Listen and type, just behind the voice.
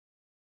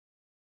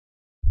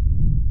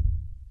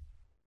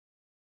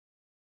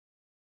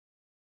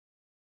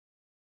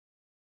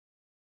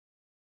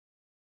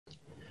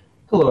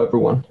Hello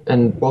everyone,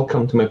 and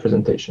welcome to my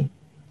presentation.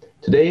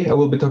 Today I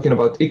will be talking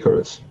about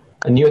ICARUS,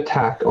 a new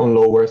attack on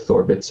low Earth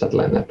orbit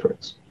satellite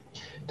networks.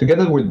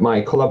 Together with my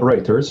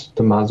collaborators,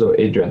 Tommaso,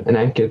 Adrian, and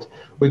Ankit,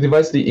 we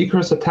devised the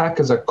ICARUS attack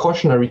as a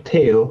cautionary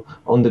tale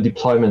on the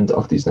deployment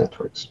of these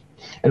networks.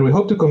 And we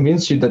hope to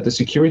convince you that the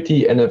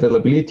security and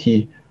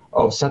availability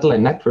of satellite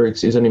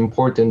networks is an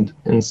important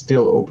and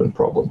still open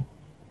problem.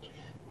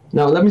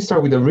 Now let me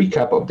start with a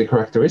recap of the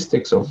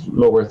characteristics of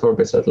low Earth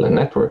orbit satellite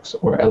networks,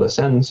 or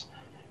LSNs,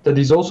 that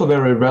is also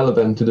very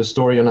relevant to the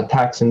story on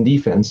attacks and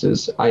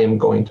defenses I am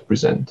going to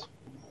present.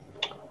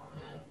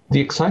 The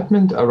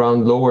excitement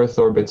around low Earth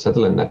orbit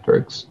satellite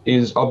networks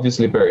is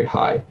obviously very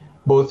high,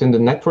 both in the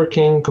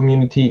networking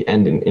community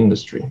and in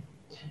industry.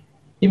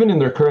 Even in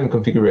their current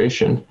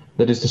configuration,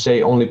 that is to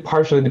say only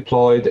partially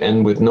deployed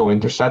and with no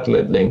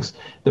inter-satellite links,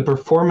 the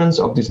performance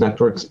of these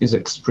networks is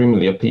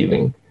extremely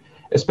appealing,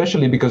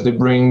 especially because they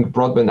bring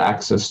broadband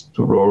access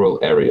to rural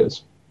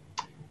areas.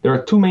 There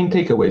are two main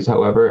takeaways,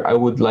 however, I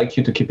would like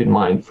you to keep in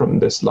mind from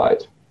this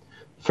slide.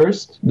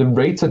 First, the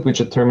rates at which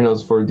the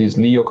terminals for these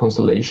LEO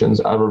constellations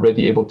are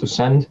already able to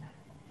send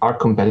are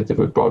competitive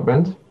with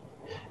broadband.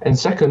 And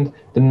second,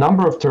 the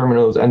number of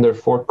terminals and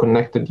therefore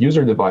connected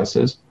user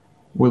devices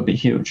will be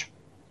huge.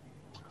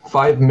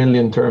 5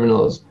 million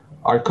terminals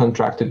are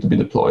contracted to be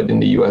deployed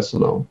in the US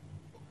alone.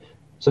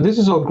 So this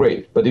is all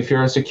great, but if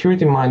you're a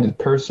security-minded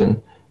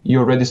person, you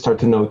already start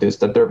to notice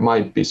that there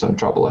might be some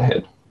trouble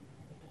ahead.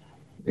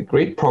 The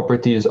great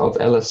properties of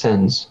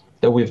LSNs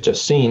that we've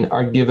just seen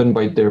are given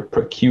by their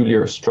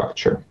peculiar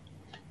structure.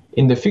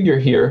 In the figure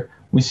here,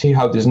 we see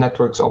how these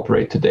networks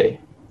operate today.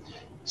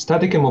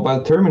 Static and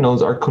mobile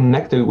terminals are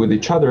connected with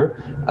each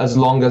other as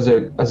long as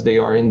they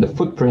are in the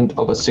footprint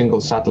of a single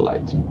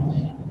satellite.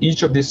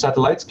 Each of these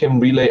satellites can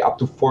relay up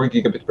to 4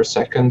 gigabit per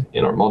second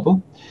in our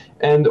model.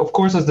 And of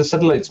course, as the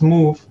satellites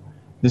move,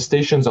 the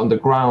stations on the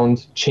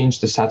ground change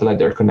the satellite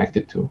they're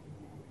connected to.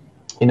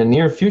 In the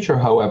near future,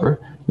 however,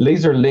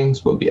 laser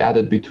links will be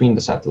added between the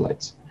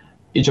satellites.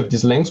 Each of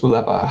these links will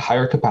have a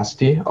higher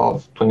capacity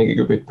of 20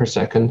 gigabit per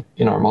second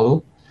in our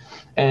model,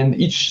 and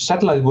each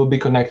satellite will be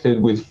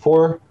connected with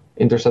 4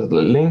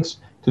 inter-satellite links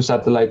to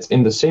satellites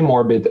in the same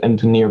orbit and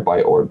to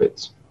nearby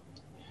orbits.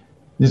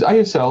 These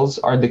ISLs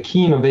are the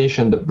key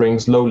innovation that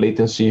brings low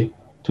latency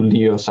to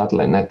LEO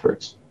satellite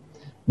networks.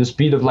 The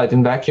speed of light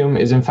in vacuum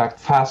is in fact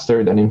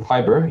faster than in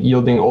fiber,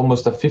 yielding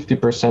almost a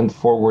 50%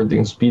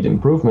 forwarding speed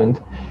improvement,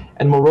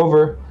 and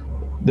moreover,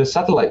 the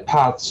satellite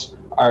paths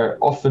are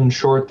often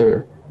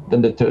shorter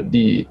than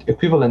the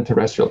equivalent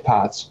terrestrial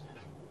paths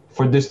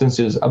for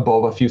distances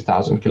above a few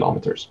thousand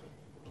kilometers.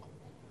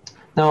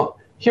 Now,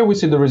 here we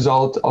see the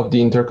result of the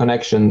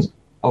interconnections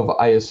of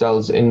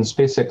ISLs in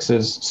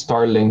SpaceX's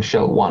Starlink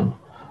Shell 1,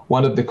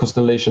 one of the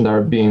constellations that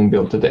are being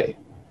built today.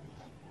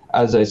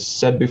 As I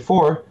said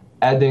before,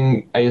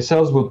 adding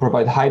ISLs will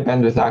provide high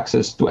bandwidth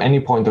access to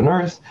any point on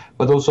Earth,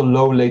 but also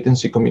low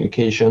latency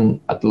communication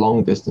at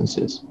long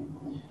distances.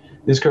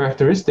 These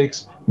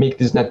characteristics make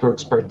these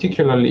networks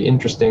particularly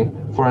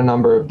interesting for a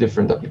number of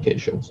different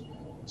applications,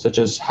 such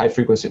as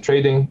high-frequency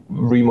trading,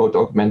 remote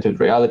augmented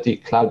reality,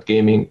 cloud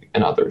gaming,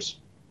 and others.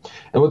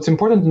 And what's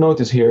important to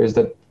notice here is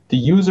that the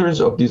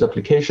users of these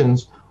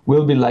applications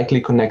will be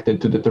likely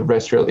connected to the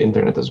terrestrial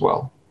internet as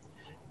well.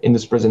 In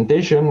this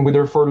presentation, we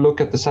therefore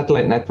look at the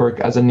satellite network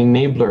as an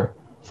enabler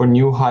for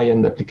new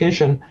high-end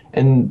application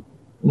and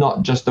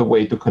not just a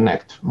way to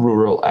connect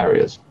rural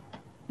areas.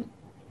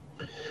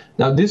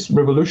 Now, these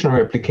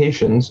revolutionary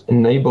applications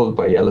enabled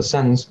by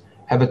LSNs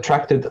have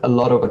attracted a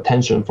lot of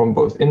attention from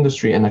both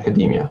industry and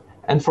academia,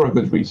 and for a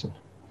good reason.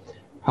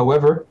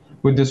 However,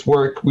 with this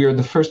work, we are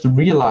the first to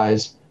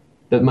realize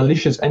that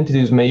malicious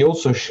entities may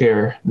also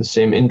share the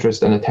same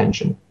interest and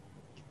attention.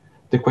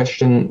 The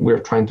question we're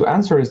trying to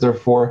answer is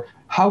therefore,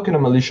 how can a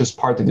malicious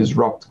party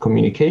disrupt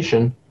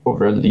communication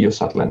over a LEO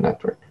satellite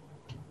network?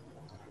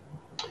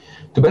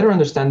 To better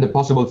understand the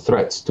possible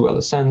threats to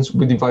LSNs,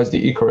 we devised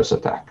the ICARUS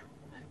attack.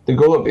 The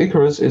goal of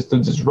ICARUS is to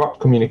disrupt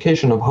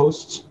communication of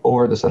hosts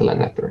over the satellite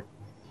network.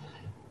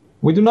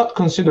 We do not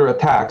consider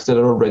attacks that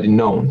are already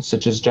known,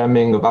 such as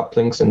jamming of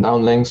uplinks and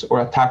downlinks, or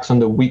attacks on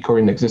the weak or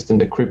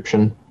inexistent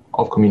encryption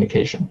of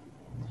communication.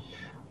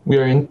 We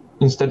are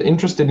instead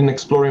interested in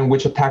exploring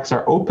which attacks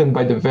are opened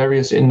by the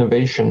various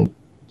innovations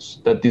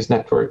that these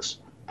networks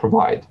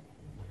provide.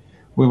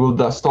 We will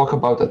thus talk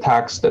about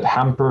attacks that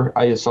hamper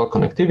ISL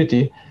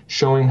connectivity,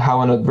 showing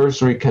how an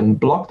adversary can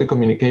block the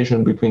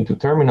communication between two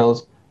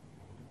terminals,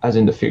 as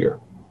in the figure.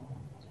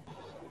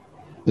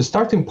 The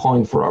starting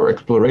point for our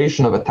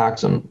exploration of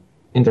attacks on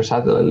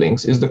intersatellite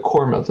links is the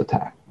core melt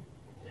attack.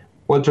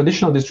 While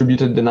traditional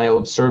distributed denial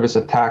of service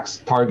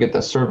attacks target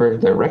a server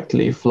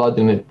directly,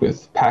 flooding it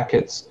with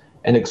packets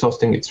and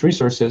exhausting its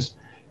resources,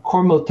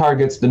 core melt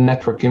targets the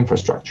network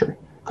infrastructure,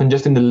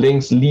 congesting the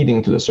links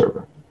leading to the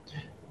server.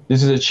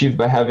 This is achieved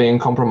by having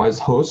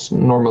compromised hosts,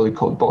 normally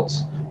called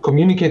bots,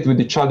 communicate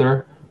with each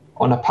other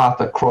on a path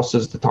that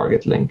crosses the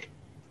target link.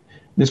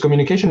 This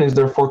communication is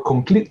therefore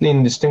completely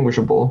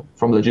indistinguishable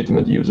from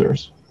legitimate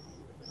users.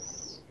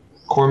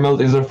 Core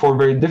melt is therefore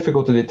very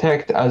difficult to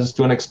detect, as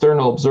to an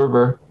external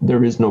observer,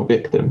 there is no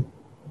victim.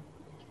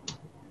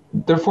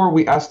 Therefore,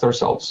 we asked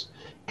ourselves,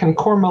 can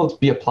core melt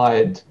be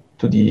applied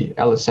to the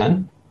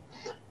LSN?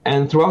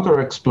 And throughout our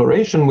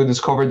exploration, we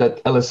discovered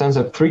that LSNs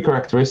have three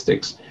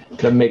characteristics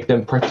that make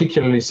them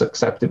particularly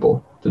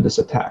susceptible to this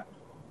attack.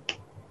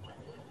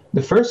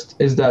 The first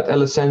is that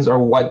LSNs are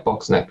white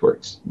box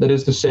networks. That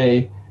is to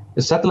say,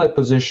 the satellite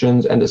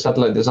positions and the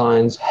satellite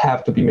designs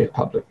have to be made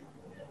public.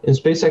 In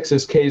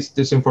SpaceX's case,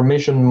 this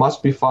information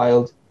must be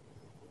filed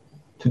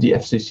to the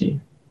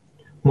FCC.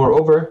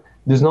 Moreover,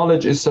 this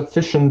knowledge is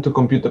sufficient to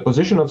compute the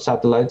position of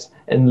satellites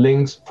and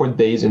links for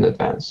days in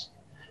advance,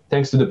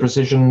 thanks to the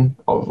precision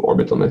of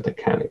orbital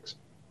mechanics.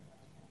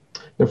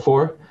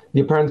 Therefore,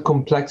 the apparent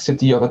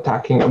complexity of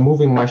attacking a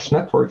moving mesh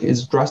network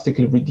is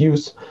drastically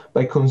reduced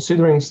by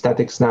considering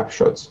static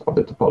snapshots of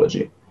the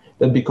topology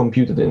that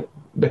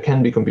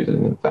can be computed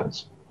in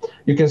advance.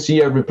 You can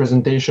see a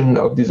representation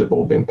of these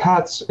evolving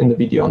paths in the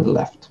video on the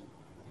left.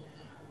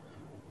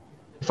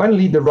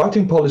 Finally, the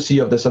routing policy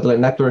of the satellite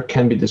network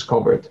can be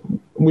discovered.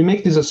 We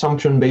make this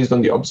assumption based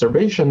on the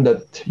observation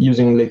that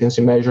using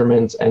latency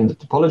measurements and the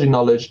topology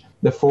knowledge,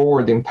 the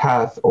forwarding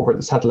path over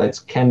the satellites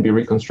can be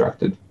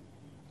reconstructed.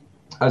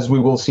 As we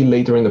will see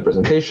later in the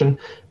presentation,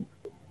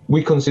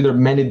 we consider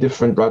many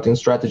different routing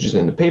strategies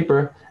in the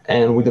paper,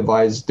 and we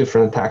devise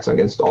different attacks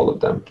against all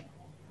of them.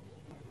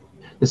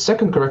 The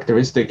second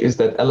characteristic is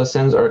that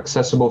LSNs are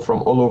accessible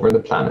from all over the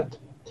planet.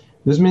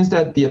 This means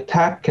that the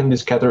attack can be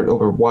scattered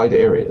over wide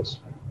areas.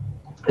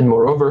 And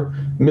moreover,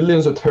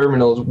 millions of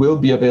terminals will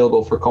be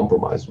available for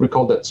compromise.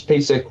 Recall that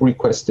SpaceX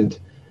requested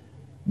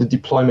the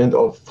deployment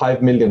of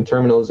 5 million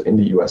terminals in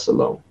the US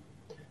alone.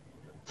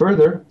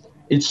 Further,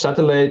 each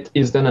satellite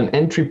is then an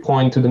entry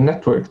point to the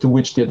network to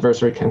which the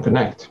adversary can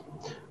connect.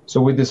 So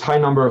with this high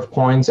number of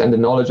points and the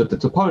knowledge of the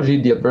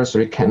topology, the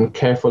adversary can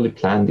carefully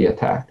plan the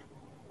attack.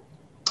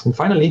 And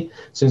finally,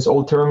 since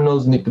all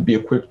terminals need to be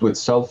equipped with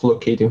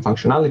self-locating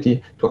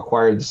functionality to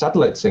acquire the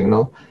satellite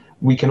signal,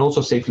 we can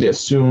also safely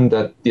assume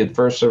that the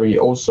adversary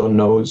also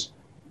knows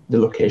the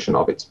location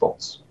of its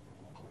bots.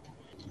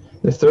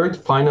 The third,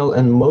 final,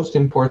 and most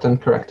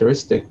important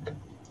characteristic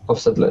of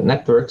satellite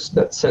networks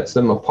that sets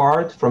them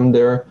apart from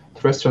their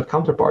terrestrial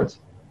counterparts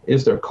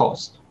is their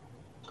cost.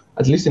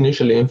 At least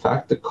initially, in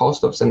fact, the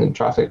cost of sending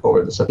traffic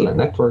over the satellite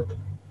network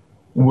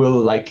will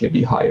likely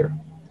be higher.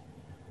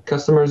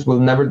 Customers will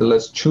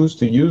nevertheless choose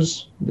to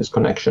use this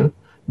connection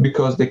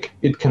because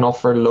it can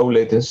offer low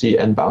latency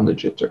and bounded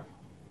jitter.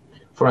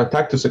 For an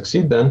attack to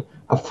succeed then,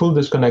 a full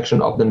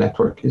disconnection of the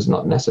network is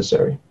not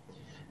necessary.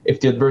 If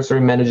the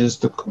adversary manages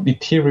to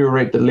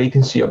deteriorate the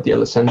latency of the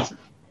LSN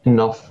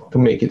enough to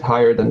make it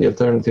higher than the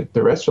alternative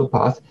terrestrial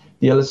path,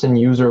 the LSN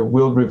user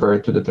will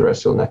revert to the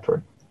terrestrial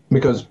network.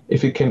 Because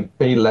if it can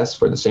pay less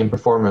for the same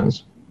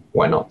performance,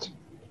 why not?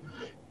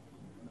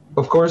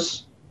 Of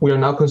course, we are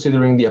now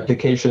considering the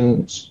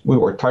applications we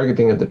were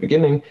targeting at the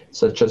beginning,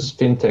 such as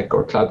fintech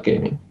or cloud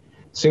gaming.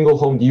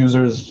 Single-homed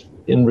users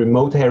in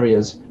remote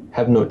areas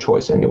have no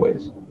choice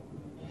anyways.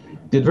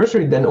 The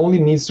adversary then only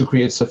needs to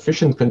create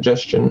sufficient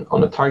congestion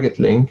on a target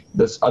link,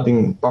 thus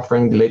adding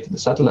buffering delay to the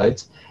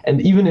satellites,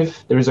 and even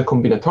if there is a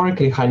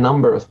combinatorically high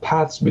number of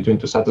paths between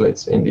two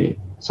satellites in the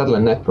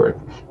satellite network,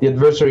 the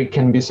adversary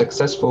can be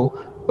successful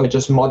by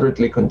just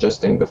moderately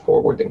congesting the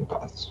forwarding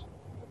paths.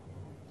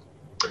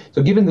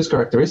 So given these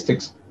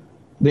characteristics,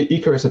 the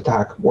ICARUS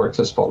attack works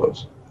as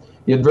follows.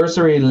 The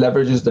adversary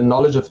leverages the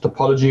knowledge of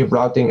topology,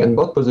 routing, and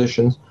bot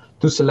positions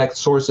to select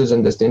sources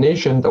and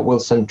destination that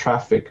will send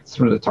traffic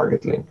through the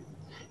target link.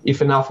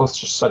 If enough of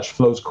such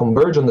flows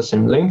converge on the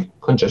same link,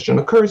 congestion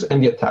occurs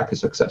and the attack is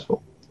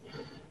successful.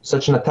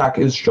 Such an attack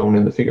is shown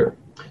in the figure.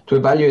 To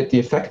evaluate the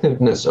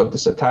effectiveness of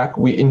this attack,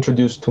 we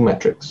introduce two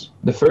metrics.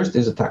 The first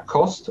is attack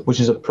cost, which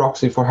is a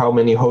proxy for how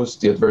many hosts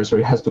the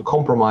adversary has to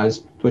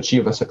compromise to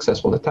achieve a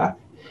successful attack.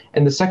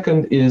 And the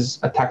second is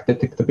attack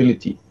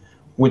detectability,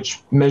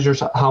 which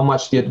measures how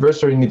much the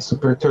adversary needs to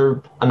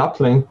perturb an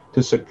uplink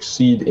to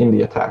succeed in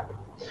the attack.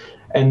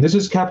 And this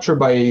is captured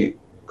by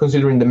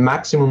considering the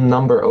maximum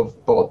number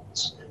of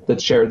bots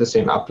that share the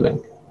same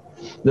uplink.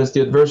 Thus,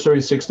 the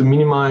adversary seeks to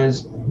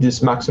minimize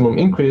this maximum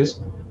increase,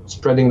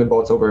 spreading the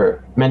bots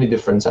over many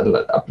different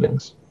satellite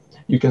uplinks.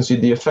 You can see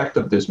the effect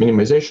of this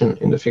minimization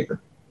in the figure.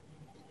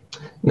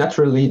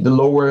 Naturally, the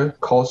lower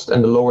cost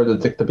and the lower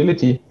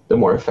detectability, the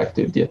more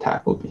effective the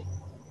attack will be.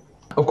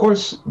 Of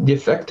course, the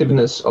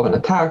effectiveness of an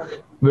attack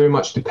very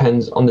much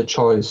depends on the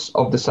choice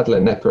of the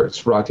satellite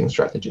network's routing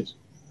strategies,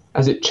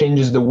 as it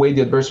changes the way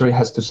the adversary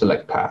has to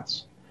select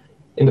paths.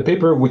 In the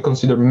paper, we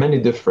consider many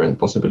different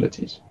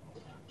possibilities.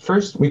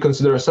 First, we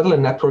consider a satellite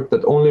network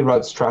that only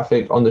routes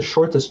traffic on the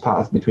shortest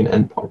path between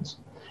endpoints.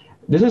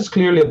 This is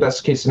clearly a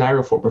best-case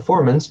scenario for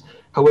performance.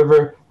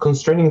 However,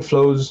 constraining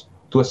flows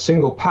to a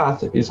single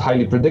path is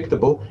highly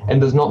predictable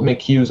and does not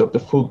make use of the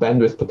full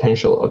bandwidth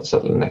potential of the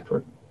satellite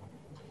network.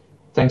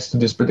 Thanks to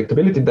this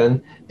predictability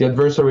then, the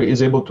adversary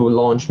is able to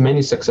launch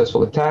many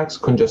successful attacks,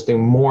 congesting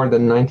more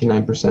than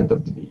 99%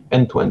 of the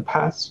end-to-end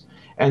paths,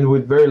 and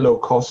with very low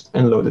cost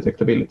and low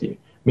detectability,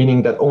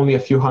 meaning that only a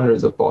few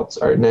hundreds of bots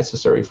are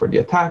necessary for the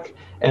attack,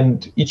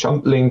 and each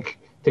uplink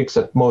takes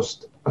at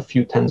most a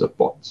few tens of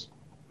bots.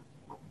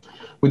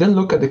 We then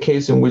look at the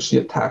case in which the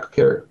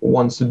attacker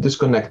wants to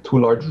disconnect two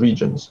large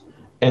regions,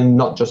 and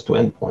not just two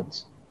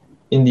endpoints.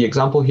 In the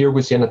example here,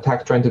 we see an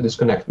attack trying to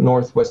disconnect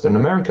Northwestern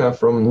America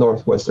from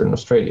Northwestern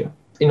Australia.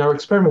 In our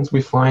experiments,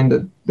 we find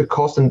that the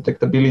cost and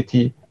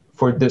detectability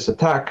for this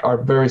attack are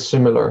very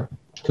similar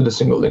to the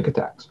single link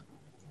attacks.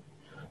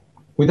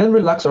 We then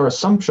relax our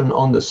assumption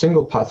on the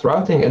single path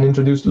routing and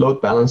introduce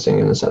load balancing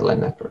in the satellite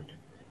network.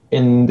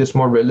 In this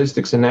more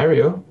realistic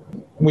scenario,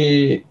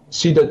 we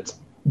see that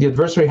the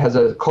adversary has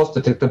a cost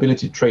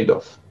detectability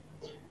trade-off,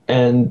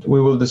 and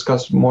we will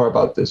discuss more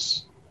about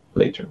this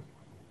later.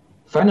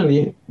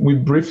 Finally, we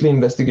briefly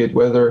investigate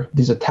whether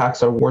these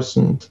attacks are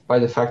worsened by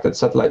the fact that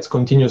satellites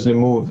continuously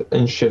move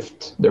and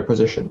shift their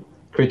position,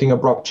 creating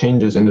abrupt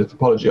changes in the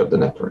topology of the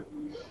network.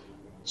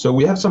 So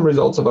we have some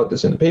results about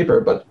this in the paper,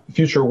 but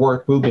future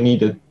work will be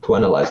needed to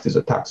analyze these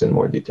attacks in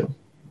more detail.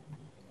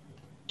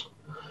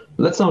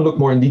 Let's now look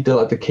more in detail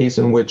at the case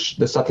in which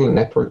the satellite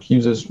network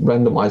uses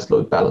randomized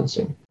load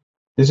balancing.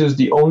 This is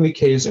the only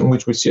case in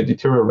which we see a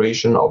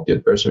deterioration of the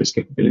adversary's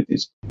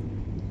capabilities.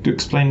 To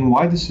explain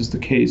why this is the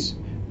case,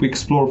 we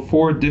explore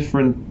 4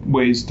 different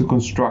ways to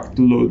construct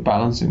load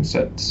balancing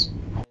sets.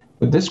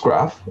 With this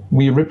graph,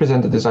 we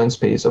represent the design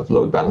space of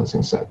load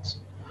balancing sets.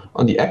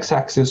 On the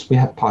x-axis, we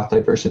have path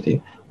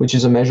diversity, which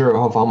is a measure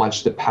of how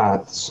much the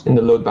paths in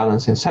the load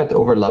balancing set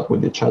overlap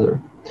with each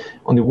other.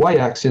 On the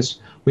y-axis,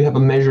 we have a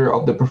measure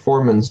of the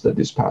performance that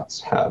these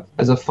paths have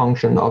as a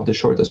function of the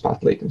shortest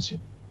path latency.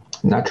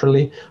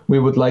 Naturally, we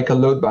would like a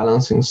load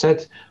balancing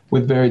set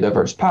with very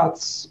diverse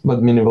paths,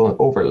 but minimal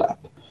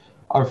overlap.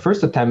 Our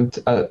first attempt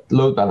at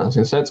load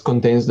balancing sets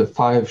contains the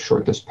 5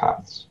 shortest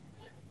paths.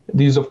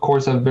 These, of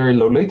course, have very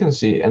low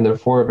latency and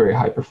therefore very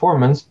high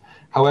performance.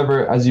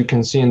 However, as you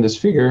can see in this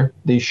figure,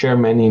 they share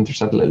many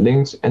intersatellite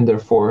links and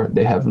therefore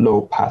they have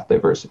low path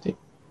diversity.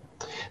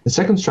 The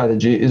second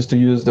strategy is to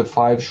use the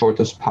 5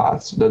 shortest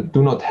paths that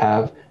do not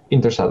have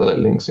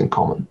intersatellite links in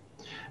common.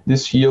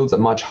 This yields a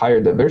much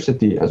higher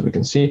diversity, as we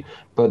can see,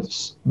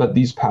 but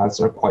these paths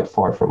are quite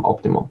far from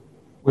optimal.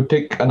 We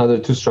pick another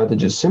 2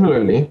 strategies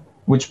similarly,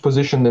 which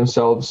position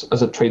themselves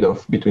as a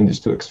trade-off between these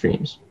 2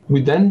 extremes.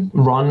 We then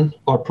run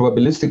our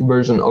probabilistic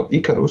version of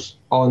ICARUS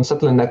on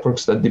satellite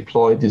networks that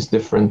deploy these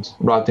different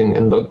routing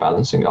and load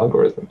balancing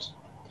algorithms.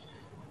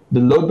 The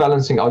load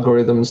balancing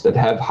algorithms that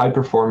have high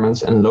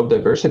performance and low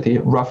diversity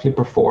roughly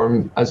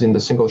perform as in the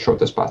single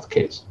shortest path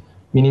case,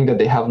 meaning that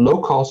they have low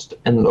cost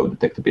and low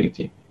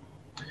detectability.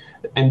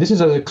 And this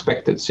is as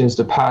expected, since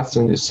the paths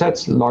in these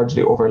sets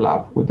largely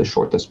overlap with the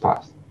shortest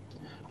path.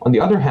 On the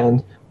other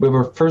hand, we have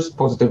our first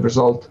positive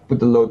result with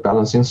the load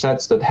balancing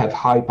sets that have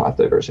high path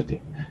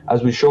diversity.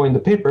 As we show in the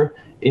paper,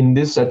 in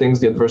these settings,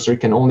 the adversary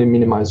can only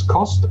minimize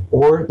cost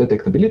or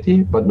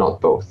detectability, but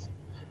not both.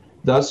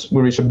 Thus,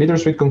 we reach a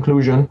bittersweet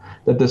conclusion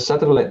that the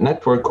satellite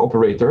network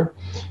operator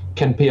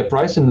can pay a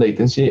price in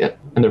latency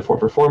and therefore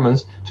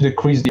performance to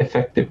decrease the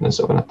effectiveness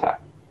of an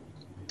attack.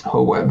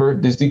 However,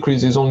 this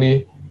decrease is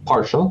only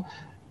partial,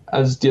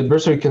 as the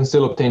adversary can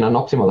still obtain an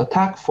optimal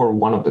attack for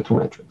one of the 2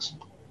 metrics.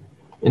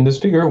 In this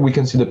figure, we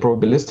can see the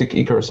probabilistic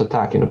ICARUS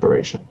attack in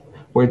operation,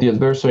 where the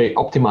adversary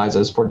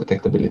optimizes for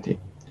detectability.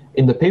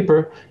 In the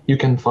paper, you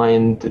can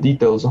find the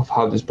details of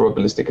how this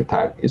probabilistic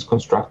attack is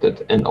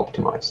constructed and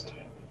optimized.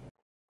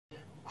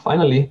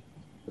 Finally,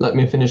 let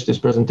me finish this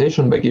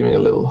presentation by giving a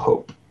little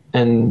hope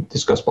and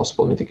discuss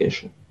possible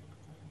mitigation.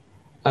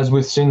 As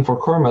we've seen for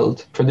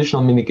Cormelt,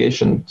 traditional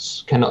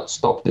mitigations cannot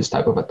stop this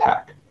type of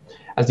attack,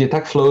 as the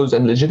attack flows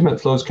and legitimate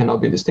flows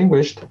cannot be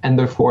distinguished, and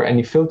therefore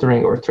any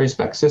filtering or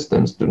traceback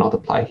systems do not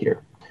apply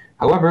here.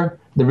 However,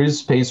 there is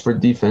space for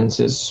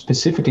defenses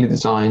specifically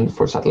designed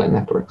for satellite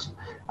networks.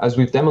 As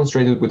we've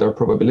demonstrated with our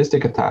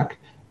probabilistic attack,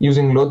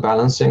 using load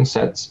balancing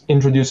sets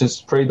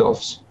introduces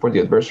trade-offs for the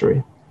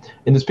adversary.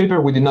 In this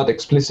paper, we did not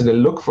explicitly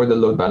look for the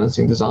load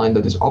balancing design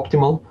that is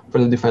optimal for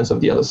the defense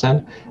of the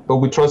LSN, but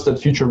we trust that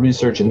future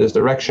research in this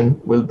direction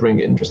will bring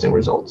interesting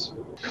results.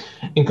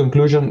 In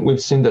conclusion,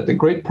 we've seen that the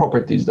great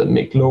properties that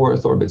make low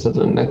Earth orbit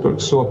satellite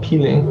networks so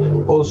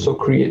appealing also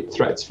create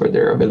threats for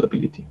their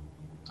availability.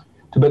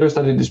 To better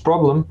study this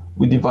problem,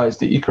 we devised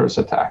the ICARUS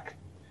attack,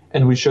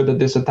 and we showed that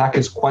this attack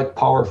is quite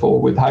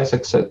powerful with high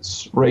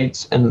success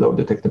rates and low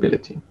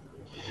detectability.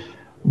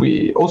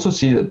 We also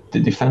see that the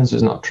defense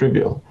is not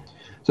trivial.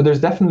 So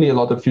there's definitely a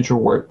lot of future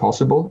work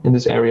possible in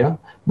this area,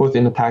 both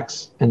in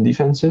attacks and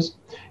defenses,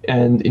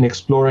 and in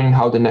exploring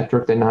how the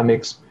network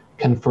dynamics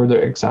can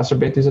further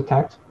exacerbate these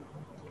attacks,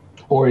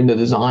 or in the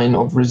design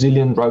of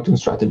resilient routing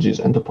strategies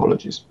and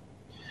topologies.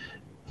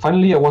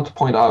 Finally, I want to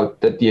point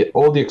out that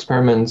all the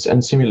experiments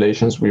and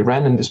simulations we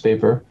ran in this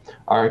paper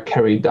are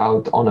carried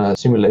out on a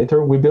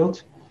simulator we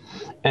built,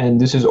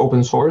 and this is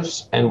open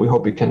source, and we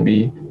hope it can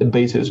be the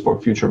basis for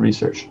future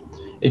research.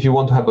 If you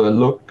want to have a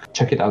look,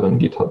 check it out on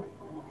GitHub.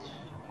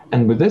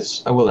 And with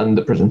this, I will end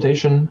the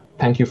presentation.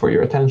 Thank you for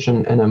your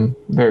attention, and I'm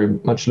very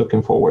much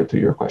looking forward to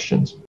your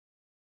questions.